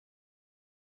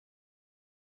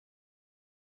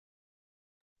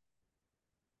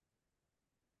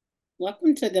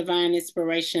Welcome to Divine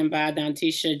Inspiration by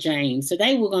Dantisha James.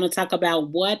 Today we're going to talk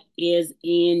about what is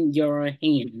in your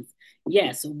hands.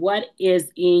 Yes, what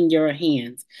is in your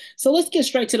hands. So let's get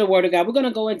straight to the Word of God. We're going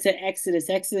to go into Exodus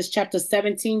chapter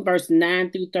 17, verse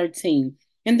 9 through 13.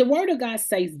 And the Word of God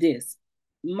says this.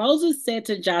 Moses said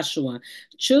to Joshua,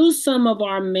 choose some of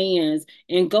our men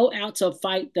and go out to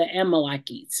fight the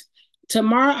Amalekites.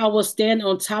 Tomorrow I will stand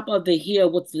on top of the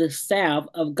hill with the staff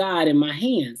of God in my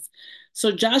hands. So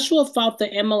Joshua fought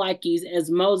the Amalekites as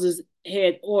Moses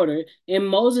had ordered, and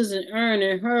Moses and Aaron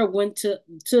and Hur went to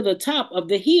the top of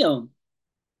the hill.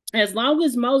 As long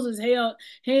as Moses held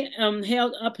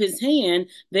up his hand,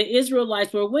 the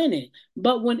Israelites were winning.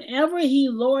 But whenever he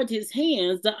lowered his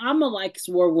hands, the Amalekites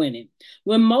were winning.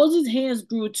 When Moses' hands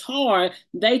grew tired,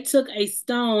 they took a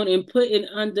stone and put it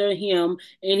under him,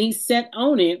 and he sat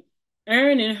on it.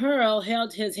 Aaron and Hur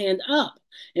held his hand up,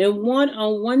 and one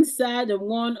on one side and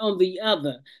one on the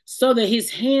other, so that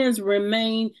his hands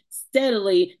remained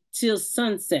steadily till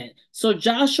sunset. So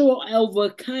Joshua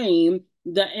overcame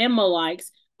the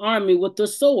Amalekites army with the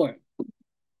sword.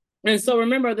 And so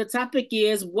remember, the topic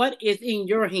is what is in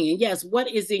your hand? Yes, what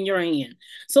is in your hand?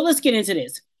 So let's get into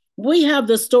this. We have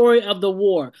the story of the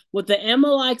war with the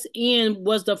Amalekites and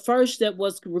was the first that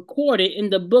was recorded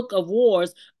in the book of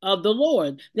wars of the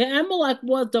Lord. The Amalek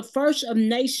was the first of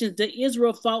nations that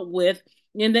Israel fought with,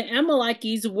 and the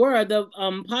Amalekites were the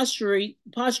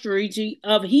posterity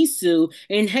of Esau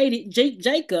and hated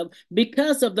Jacob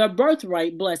because of their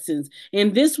birthright blessings.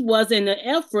 And this was in the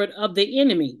effort of the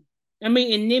enemy. I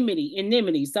mean,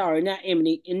 enmity, sorry, not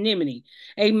enmity, enmity.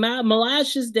 A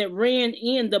malicious that ran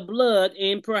in the blood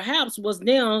and perhaps was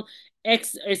now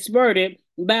experted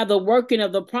by the working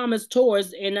of the promised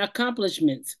towards and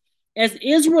accomplishments. As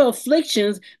Israel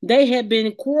afflictions, they had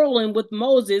been quarreling with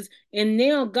Moses, and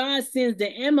now God sends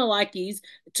the Amalekites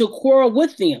to quarrel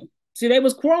with them. See, they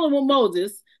was quarreling with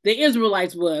Moses, the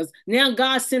Israelites was. Now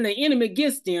God sent the enemy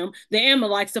against them, the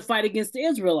Amalekites, to fight against the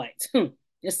Israelites.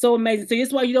 It's so amazing. See,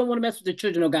 it's why you don't want to mess with the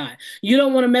children of God. You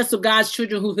don't want to mess with God's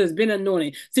children who has been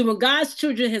anointed. See, when God's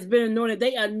children has been anointed,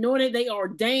 they are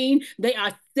ordained, they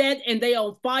are set, and they are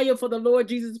on fire for the Lord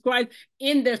Jesus Christ,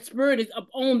 in their spirit is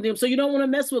upon them. So you don't want to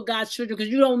mess with God's children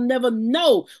because you don't never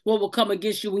know what will come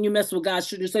against you when you mess with God's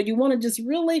children. So you want to just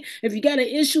really, if you got an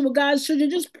issue with God's children,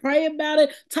 just pray about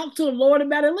it, talk to the Lord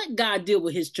about it, let God deal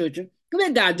with his children.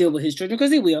 Let God deal with his children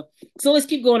because he will. So let's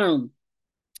keep going on.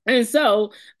 And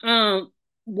so,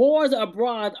 wars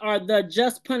abroad are the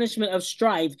just punishment of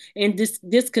strife and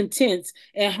discontents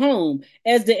at home.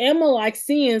 As the Amalekites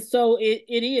sin, so it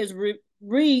is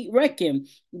reckoned.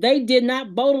 They did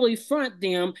not boldly front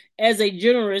them as a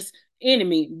generous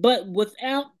enemy, but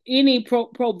without any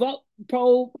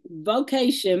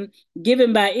provocation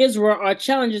given by Israel or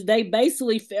challenges, they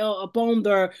basically fell upon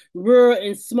their rear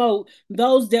and smote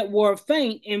those that were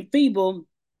faint and feeble,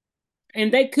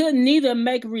 and they could neither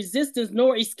make resistance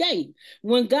nor escape.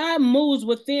 When God moves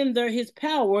within his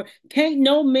power, can't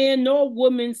no man nor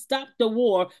woman stop the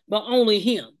war, but only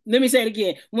him. Let me say it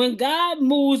again. When God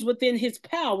moves within his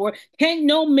power, can't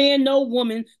no man, no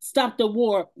woman stop the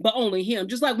war, but only him.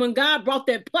 Just like when God brought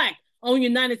that plaque on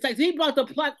United States, he brought the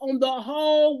plaque on the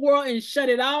whole world and shut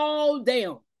it all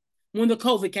down when the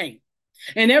COVID came.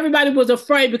 And everybody was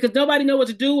afraid because nobody knew what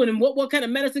to do and what kind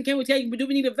of medicine can we take? Do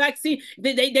we need a vaccine?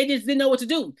 They just didn't know what to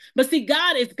do. But see,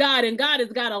 God is God and God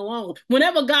is God alone.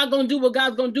 Whenever God gonna do what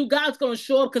God's gonna do, God's gonna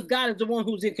show up because God is the one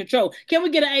who's in control. Can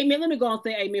we get an amen? Let me go and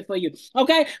say amen for you.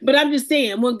 Okay? But I'm just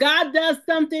saying, when God does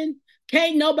something,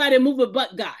 can't nobody move it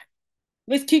but God.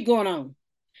 Let's keep going on.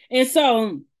 And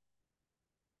so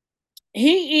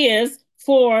he is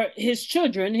for his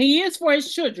children. He is for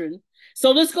his children.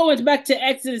 So let's go back to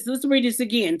Exodus. Let's read this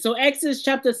again. So Exodus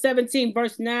chapter 17,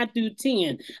 verse 9 through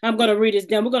 10. I'm going to read this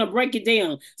down. We're going to break it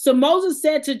down. So Moses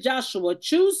said to Joshua,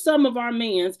 choose some of our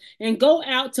men and go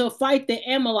out to fight the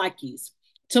Amalekites.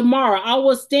 Tomorrow I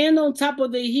will stand on top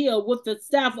of the hill with the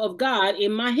staff of God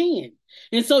in my hand.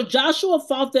 And so Joshua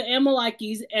fought the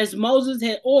Amalekites as Moses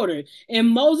had ordered. And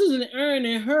Moses and Aaron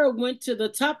and Hur went to the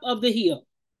top of the hill.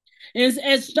 And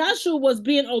as Joshua was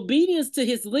being obedient to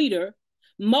his leader,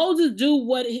 Moses do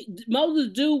what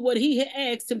he had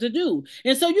asked him to do.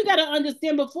 And so you got to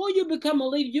understand, before you become a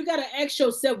leader, you got to ask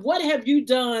yourself, what have you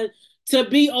done to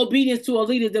be obedient to a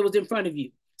leader that was in front of you?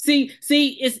 See,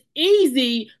 it's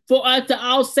easy for us to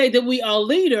all say that we are a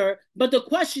leader, but the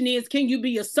question is, can you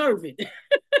be a servant?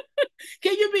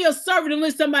 Can you be a servant and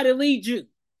let somebody lead you?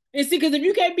 And see, because if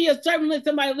you can't be a servant, let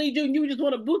somebody lead you, and you just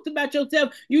want to boost about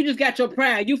yourself, you just got your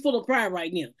pride. You full of pride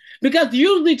right now. Because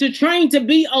usually to train to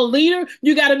be a leader,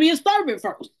 you got to be a servant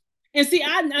first. And see,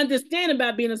 I understand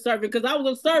about being a servant because I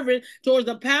was a servant towards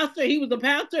a pastor. He was a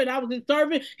pastor, and I was his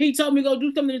servant. He told me to go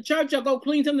do something in the church or go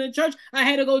clean something in the church. I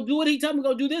had to go do it. He told me to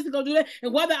go do this and go do that.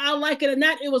 And whether I like it or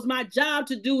not, it was my job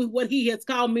to do what he has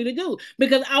called me to do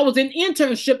because I was in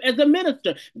internship as a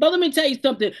minister. But let me tell you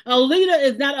something: a leader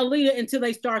is not a leader until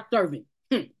they start serving.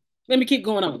 Let me keep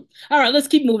going on. All right, let's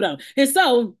keep moving on. And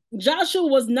so Joshua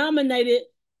was nominated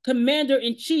commander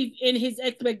in chief in his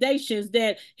expectations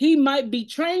that he might be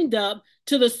trained up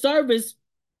to the service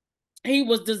he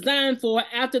was designed for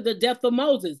after the death of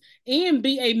Moses and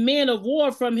be a man of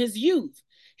war from his youth.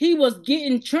 He was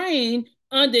getting trained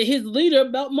under his leader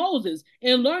about Moses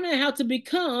and learning how to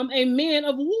become a man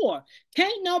of war.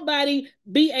 Can't nobody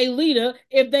be a leader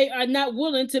if they are not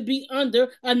willing to be under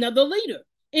another leader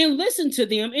and listen to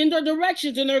them in their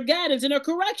directions and their guidance and their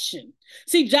correction.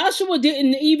 See, Joshua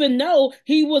didn't even know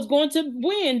he was going to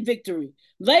win victory.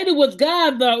 Later, with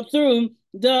God, though, through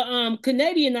the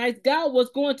Canaanites, God was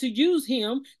going to use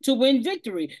him to win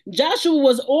victory. Joshua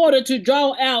was ordered to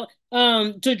draw out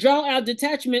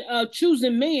detachment of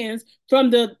chosen men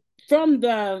from the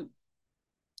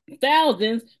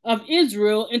thousands of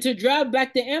Israel and to drive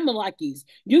back the Amalekites.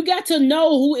 You got to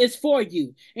know who is for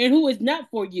you and who is not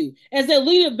for you. As a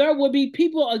leader, there will be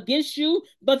people against you,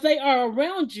 but they are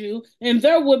around you, and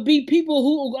there will be people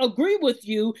who agree with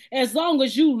you as long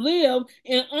as you live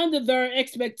in under their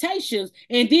expectations.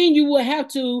 And then you will have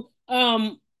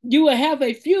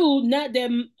a few, not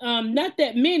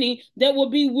that many, that will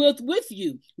be with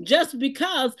you just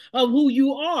because of who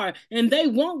you are, and they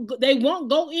won't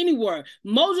go anywhere.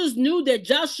 Moses knew that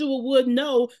Joshua would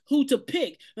know who to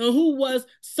pick and who was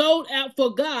sold out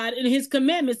for God and his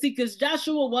commandments, because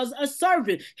Joshua was a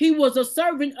servant. He was a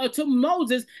servant to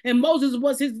Moses, and Moses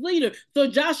was his leader. So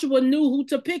Joshua knew who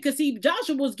to pick because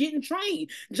Joshua was getting trained.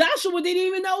 Joshua didn't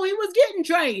even know he was getting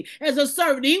trained as a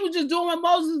servant. He was just doing what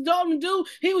Moses told him to do.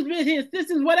 He was being his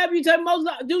assistant. Whatever you tell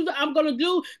Moses to do, I'm going to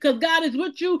do because God is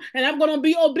with you and I'm going to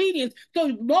be obedient. So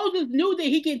Moses knew that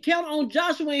he could count on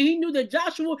Joshua, and he knew that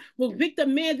Joshua would pick the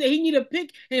man that he needed to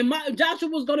pick, and Joshua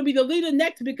was going to be the leader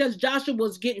next because Joshua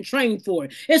was getting trained for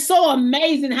it. It's so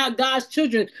amazing how God's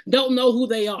children don't know who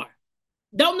they are.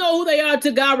 Don't know who they are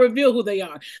till God reveal who they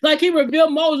are. Like he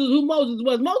revealed Moses who Moses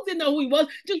was. Moses didn't know who he was.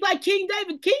 Just like King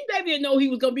David. King David didn't know he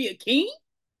was going to be a king,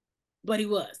 but he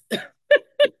was.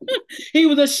 He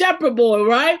was a shepherd boy,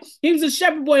 right? He was a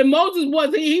shepherd boy. And Moses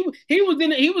was he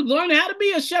was learning how to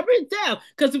be a shepherd himself.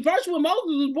 Because the first when Moses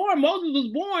was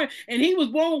born, and he was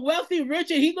born wealthy, rich,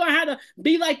 and he learned how to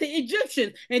be like the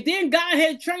Egyptians. And then God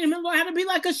had trained him to learn how to be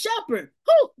like a shepherd.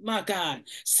 Oh my God.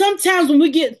 Sometimes when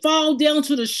we get fall down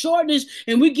to the shortness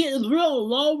and we get real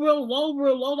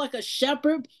low, like a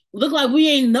shepherd, look like we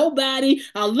ain't nobody,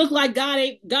 look like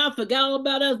God forgot all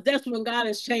about us. That's when God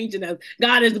is changing us.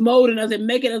 God is molding us and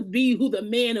making us be who the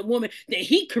man and woman that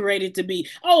he created to be.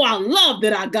 Oh, I love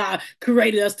that our God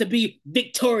created us to be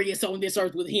victorious on this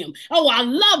earth with him. Oh, I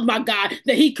love my God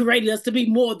that he created us to be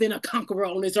more than a conqueror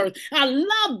on this earth. I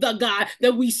love the God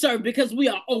that we serve because we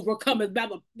are overcomers by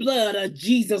the blood of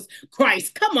Jesus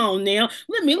Christ. Come on now.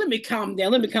 Let me calm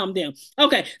down. Let me calm down.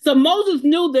 Okay, so Moses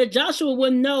knew that Joshua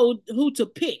would know who to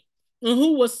pick and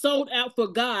who was sold out for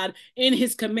God in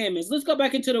his commandments. Let's go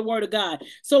back into the word of God.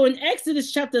 So in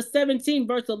Exodus chapter 17,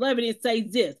 verse 11, it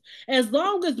says this: as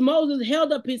long as Moses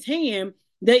held up his hand,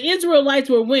 the Israelites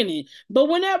were winning. But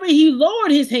whenever he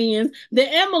lowered his hands,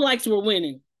 the Amalekites were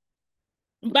winning.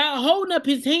 By holding up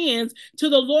his hands to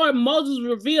the Lord, Moses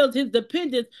reveals his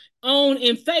dependence on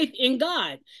and faith in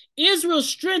God. Israel's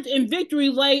strength and victory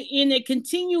lay in a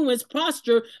continuous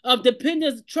posture of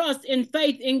dependence, trust, and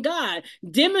faith in God,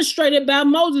 demonstrated by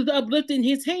Moses uplifting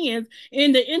his hands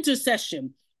in the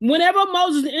intercession. Whenever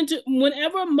Moses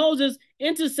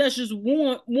intercessions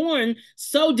warned,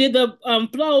 so did the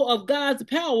flow of God's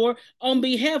power on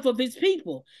behalf of his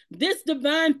people. This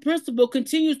divine principle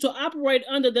continues to operate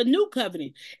under the new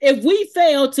covenant. If we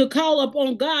fail to call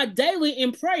upon God daily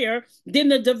in prayer, then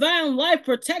the divine life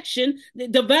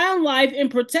and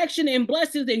protection and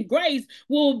blessings and grace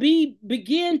will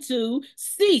begin to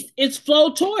cease its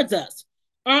flow towards us.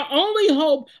 Our only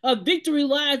hope of victory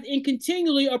lies in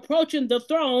continually approaching the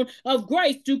throne of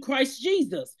grace through Christ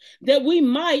Jesus, that we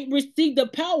might receive the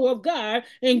power of God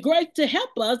and grace to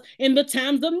help us in the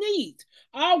times of need.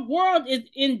 Our world is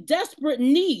in desperate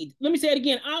need. Let me say it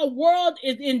again. Our world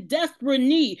is in desperate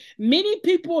need. Many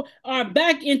people are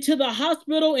back into the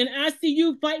hospital and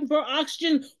ICU fighting for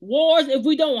oxygen wars. If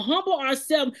we don't humble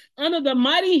ourselves under the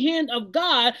mighty hand of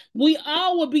God, we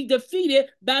all will be defeated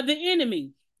by the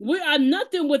enemy. We are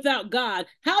nothing without God.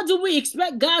 How do we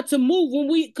expect God to move when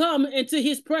we come into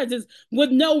his presence with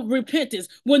no repentance,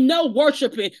 with no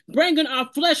worshiping, bringing our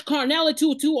flesh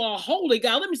carnality to our holy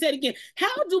God? Let me say it again.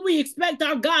 How do we expect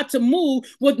our God to move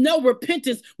with no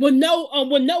repentance, with no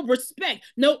respect,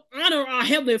 no honor our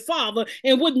heavenly Father,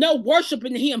 and with no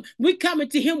worshiping him? We come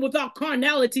into him with our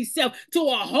carnality self to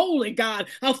a holy God,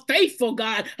 a faithful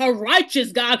God, a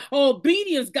righteous God, a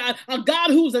obedience God, a God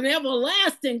who's an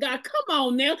everlasting God. Come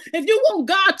on now. If you want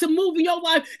God to move in your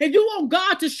life, if you want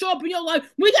God to show up in your life,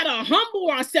 we got to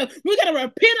humble ourselves. We got to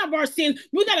repent of our sins.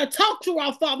 We got to talk to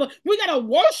our Father. We got to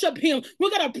worship him. We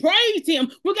got to praise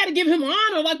him. We got to give him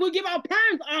honor like we give our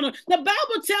parents honor. The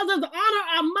Bible tells us to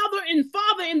honor our mother and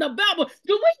father in the Bible.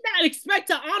 Do we not expect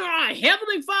to honor our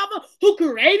heavenly Father who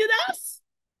created us?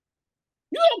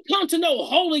 You don't come to no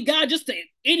holy God just to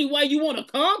any way you want to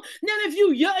come. Then if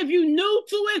you new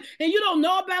to it and you don't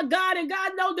know about God, and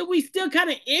God knows that we still kind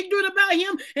of ignorant about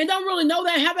him and don't really know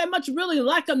that, have that much really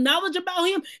lack of knowledge about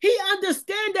him, he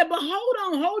understands that. But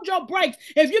hold your brakes.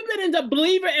 If you've been into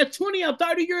believer at 20 or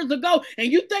 30 years ago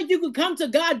and you think you could come to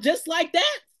God just like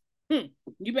that,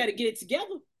 you better get it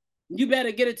together. You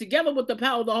better get it together with the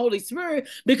power of the Holy Spirit,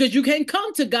 because you can't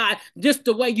come to God just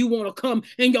the way you want to come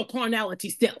in your carnality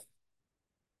self.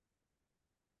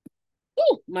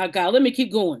 Oh my God, let me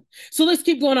keep going. So let's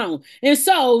keep going on. And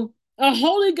so, a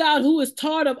holy God who is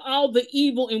tired of all the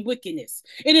evil and wickedness.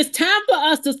 It is time for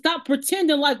us to stop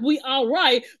pretending like we are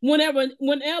right when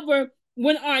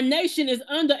our nation is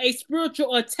under a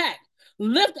spiritual attack.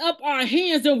 Lift up our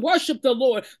hands and worship the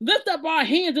Lord. Lift up our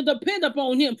hands and depend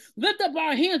upon him. Lift up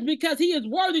our hands because he is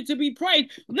worthy to be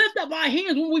praised. Lift up our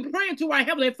hands when we pray to our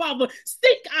Heavenly Father.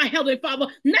 Seek our Heavenly Father.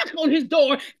 Knock on his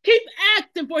door. Keep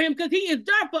asking for him because he is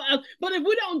there for us. But if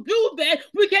we don't do that,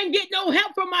 we can't get no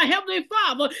help from our Heavenly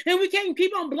Father. And we can't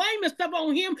keep on blaming stuff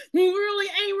on him when we really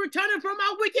ain't returning from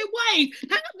our wicked ways.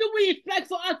 How do we expect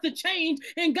for us to change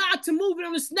and God to move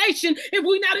in this nation if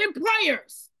we're not in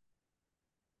prayers?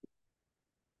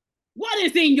 What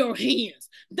is in your hands?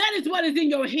 That is what is in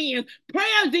your hands.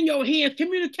 Prayers in your hands.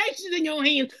 Communications in your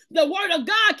hands. The word of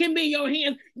God can be in your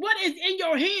hands. What is in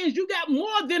your hands? You got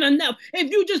more than enough.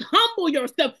 If you just humble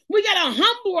yourself, we got to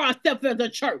humble ourselves as a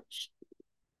church.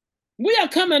 We are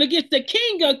coming against the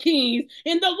King of Kings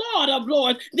and the Lord of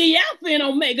Lords, the Alpha and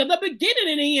Omega, the beginning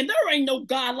and the end. There ain't no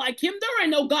God like him. There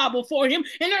ain't no God before him.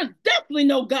 And there's definitely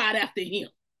no God after him.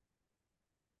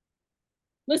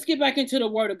 Let's get back into the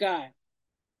word of God.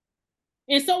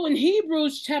 And so in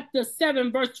Hebrews chapter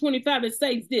 7, verse 25, it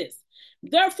says this: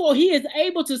 therefore, he is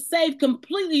able to save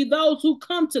completely those who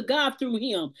come to God through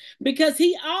him, because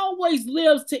he always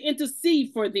lives to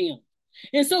intercede for them.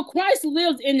 And so Christ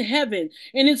lives in heaven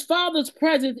in his Father's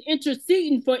presence,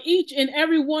 interceding for each and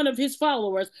every one of his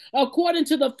followers according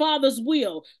to the Father's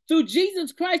will. Through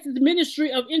Jesus Christ's ministry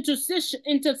of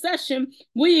intercession,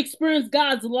 we experience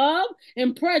God's love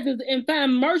and presence and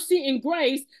find mercy and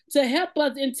grace to help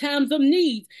us in times of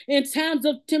need, in times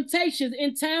of temptations,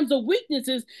 in times of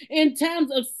weaknesses, in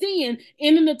times of sin,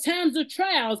 and in the times of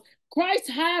trials.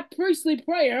 Christ's high priestly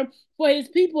prayer for his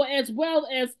people, as well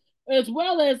as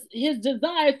his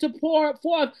desire to pour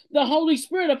forth the Holy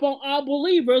Spirit upon all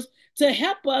believers to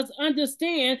help us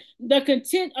understand the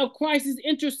content of Christ's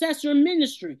intercessory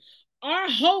ministry. Our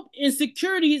hope and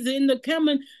security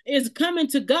is coming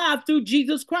to God through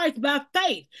Jesus Christ by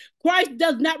faith. Christ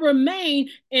does not remain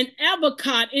an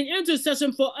advocate and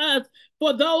intercession for us,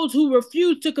 for those who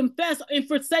refuse to confess and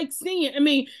forsake sin.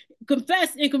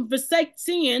 Confess and forsake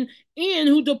sin, and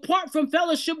who depart from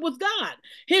fellowship with God.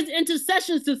 His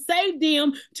intercessions to save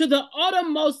them to the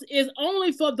uttermost is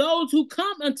only for those who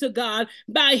come unto God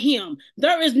by him.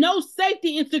 There is no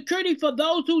safety and security for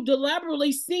those who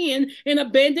deliberately sin and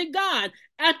abandon God.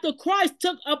 After Christ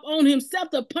took up on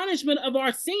himself the punishment of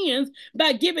our sins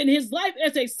by giving his life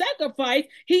as a sacrifice,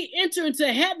 he entered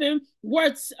into heaven,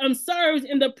 where serves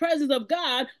in the presence of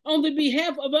God on the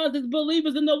behalf of us as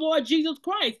believers in the Lord Jesus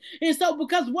Christ. And so,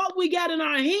 because what we got in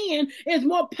our hand is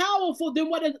more powerful than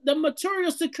what is the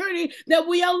material security that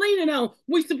we are leaning on,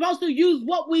 we're supposed to use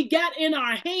what we got in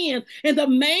our hands. And the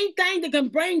main thing that can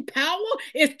bring power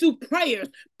is through prayers.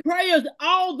 Prayers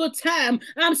all the time.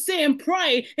 I'm saying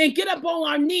pray and get up on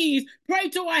our knees. Pray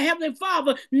to our Heavenly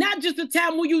Father, not just the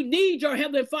time when you need your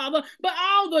Heavenly Father, but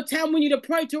all the time we need to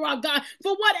pray to our God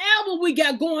for whatever we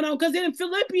got going on. Because in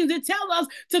Philippians, it tells us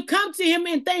to come to him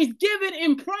in thanksgiving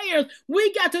and prayers.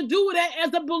 We got to do that as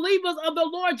the believers of the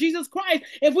Lord Jesus Christ.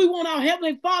 If we want our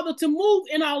Heavenly Father to move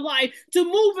in our life, to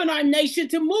move in our nation,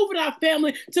 to move in our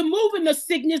family, to move in the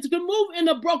sickness, to move in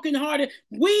the brokenhearted,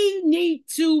 we need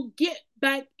to get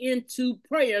back into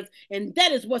prayers. And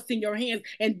that is what's in your hands.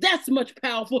 And that's much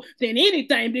powerful than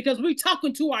anything, because we're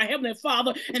talking to our Heavenly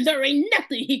Father, and there ain't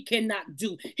nothing He cannot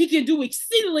do. He can do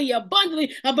exceedingly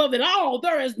abundantly above it all.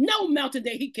 There is no mountain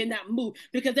that He cannot move,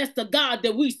 because that's the God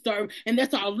that we serve, and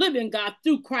that's our living God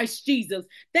through Christ Jesus.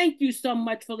 Thank you so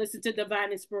much for listening to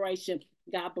Divine Inspiration.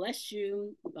 God bless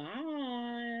you.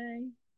 Bye.